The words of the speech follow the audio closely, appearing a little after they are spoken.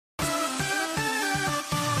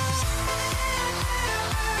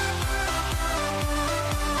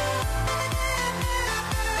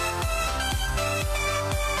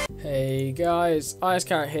guys,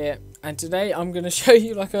 Carrot here, and today I'm going to show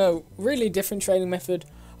you like a really different trading method.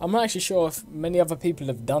 I'm not actually sure if many other people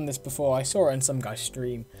have done this before. I saw it in some guy's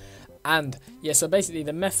stream. And yeah, so basically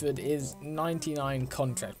the method is 99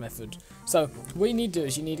 contract method. So what you need to do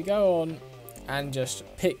is you need to go on and just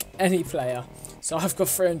pick any player. So I've got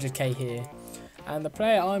 300k here, and the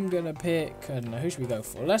player I'm going to pick, I don't know, who should we go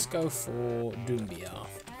for? Let's go for Doumbia,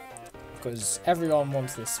 because everyone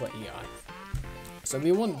wants this sweaty guy. So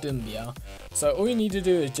we want Doumbia. So all you need to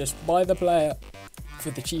do is just buy the player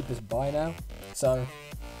for the cheapest buy now. So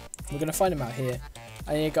we're going to find him out here.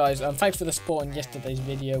 And yeah guys, thanks for the support on yesterday's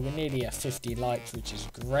video. We're nearly at 50 likes, which is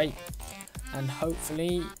great. And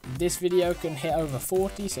hopefully this video can hit over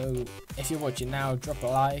 40. So if you're watching now, drop a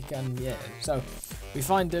like. And yeah, so we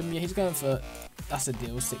find Doumbia. He's going for, that's a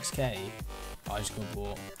deal, 6k. I just got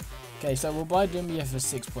bought. Okay, so we'll buy Doumbia for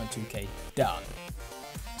 6.2k. Done.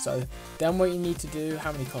 So then what you need to do,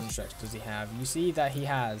 how many contracts does he have? You see that he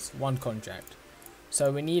has one contract.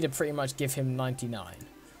 So we need to pretty much give him 99.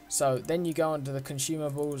 So then you go onto the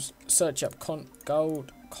consumables, search up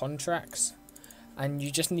gold contracts, and you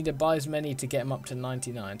just need to buy as many to get them up to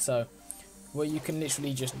 99. So what you can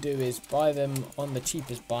literally just do is buy them on the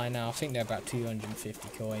cheapest buy now. I think they're about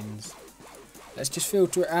 250 coins. Let's just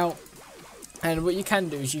filter it out. And what you can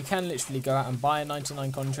do is you can literally go out and buy a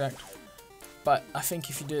 99 contract. But I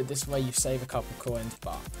think if you do it this way, you save a couple coins.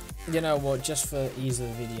 But you know what, just for ease of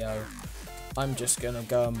the video, I'm just going to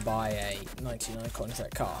go and buy a 99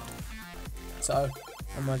 contract card. So,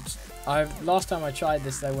 last time I tried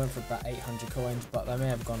this, they went for about 800 coins, but they may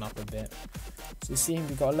have gone up a bit. So you see,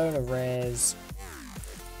 we've got a load of rares.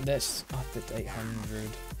 Let's up it to 800.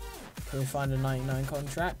 Can we find a 99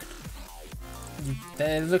 contract?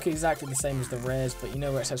 They look exactly the same as the rares, but you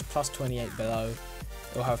know where it says plus 28 below,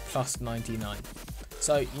 it'll have plus 99.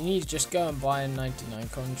 So you need to just go and buy a 99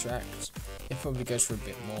 contract. It probably goes for a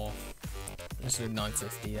bit more. Let's do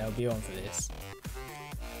 950, they'll be on for this.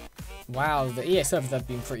 Wow, the ESFs have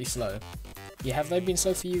been pretty slow. Yeah, have they been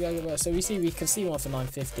slow for you guys? So we can see one for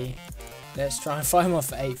 950. Let's try and find one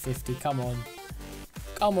for 850, come on.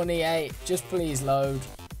 Come on EA, just please load.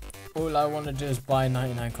 All I want to do is buy a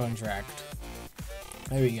 99 contract.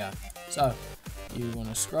 There we go. So, you want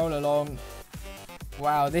to scroll along.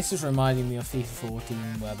 Wow, this is reminding me of FIFA 14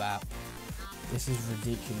 web app. This is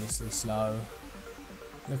ridiculously slow.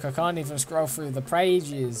 Look, I can't even scroll through the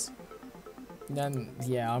pages. Then,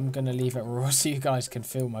 yeah, I'm going to leave it raw so you guys can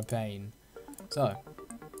feel my pain. So,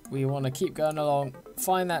 we want to keep going along,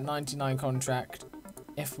 find that 99 contract,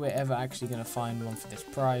 if we're ever actually going to find one for this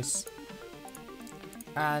price.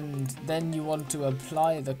 And then you want to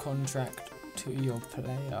apply the contract to your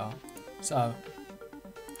player. So,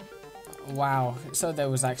 wow, so there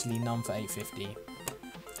was actually none for 850.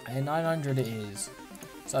 And 900 it is.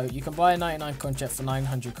 So you can buy a 99 contract for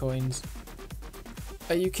 900 coins.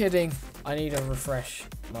 Are you kidding? I need to refresh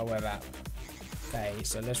my web app. Okay,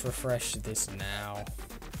 so let's refresh this now.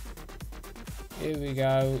 Here we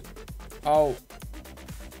go. Oh,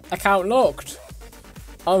 account locked.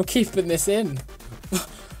 I'm keeping this in.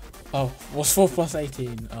 Oh, what's 4 plus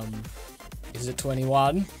 18? Is it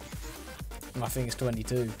 21? I think it's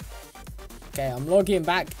 22. Okay, I'm logging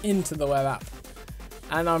back into the web app.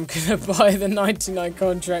 And I'm going to buy the 99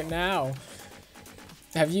 contract now.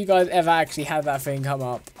 Have you guys ever actually had that thing come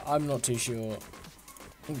up? I'm not too sure.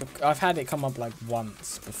 I've had it come up like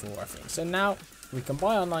once before, I think. So now we can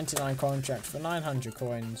buy our 99 contract for 900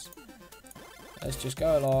 coins. Let's just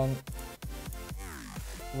go along.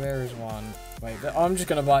 Where is one? Wait, I'm just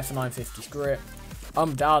going to buy it for 950. Screw it.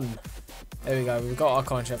 I'm done. There we go. We've got our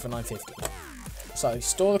contract for 950. So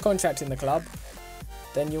store the contract in the club.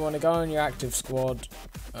 Then you want to go on your active squad.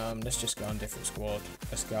 Let's just go on different squad.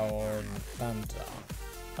 Let's go on Banter.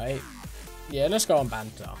 Right? Yeah, let's go on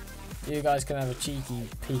Banter. You guys can have a cheeky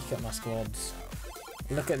peek at my squads.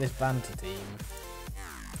 Look at this Banter team.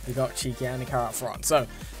 We got Cheeky and Carrot up front. So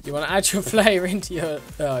you want to add your player into your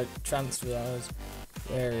transfers.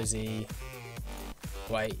 Where is he?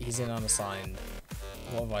 Wait, he's in unassigned.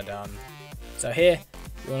 What have I done? So here,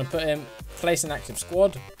 you want to put him, place an active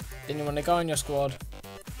squad. Then you want to go on your squad,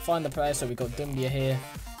 find the player. So we got Doumbia here.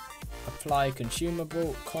 Apply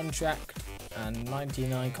consumable, contract, and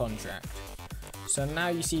 99 contract. So now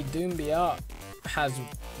you see Doumbia has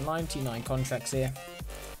 99 contracts here.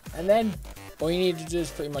 And then all you need to do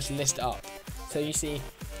is pretty much list it up. So you see,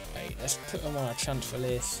 hey, let's put them on a transfer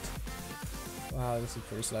list. Wow, this is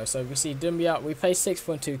pretty slow. So we see Doumbia, we pay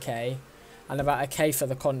 6.2k and about a k for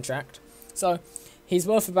the contract. So he's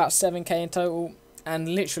worth about 7k in total. And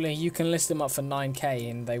literally, you can list them up for 9k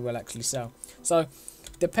and they will actually sell. So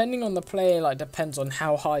depending on the player, like depends on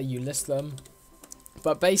how high you list them.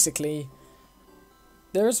 But basically,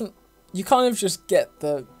 there isn't. You kind of just get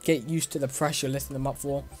used to the price you're listing them up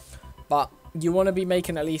for. But you want to be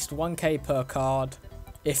making at least 1k per card.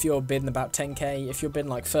 If you're bidding about 10k, if you're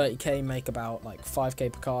bidding like 30k, make about like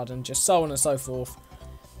 5k per card, and just so on and so forth.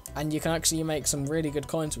 And you can actually make some really good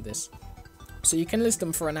coins with this. So you can list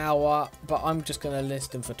them for an hour, but I'm just going to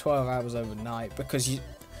list them for 12 hours overnight, because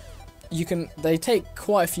they take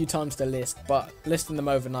quite a few times to list, but listing them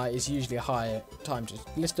overnight is usually a higher time to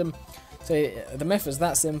list them. So the method's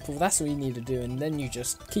that simple, that's all you need to do, and then you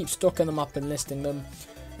just keep stocking them up and listing them,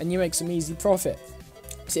 and you make some easy profit.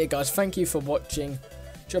 So yeah guys, thank you for watching.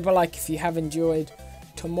 Drop a like if you have enjoyed.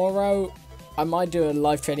 Tomorrow I might do a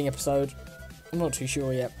live trading episode, I'm not too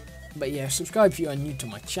sure yet. But yeah, subscribe if you are new to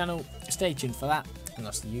my channel, stay tuned for that, and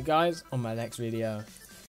I'll see you guys on my next video.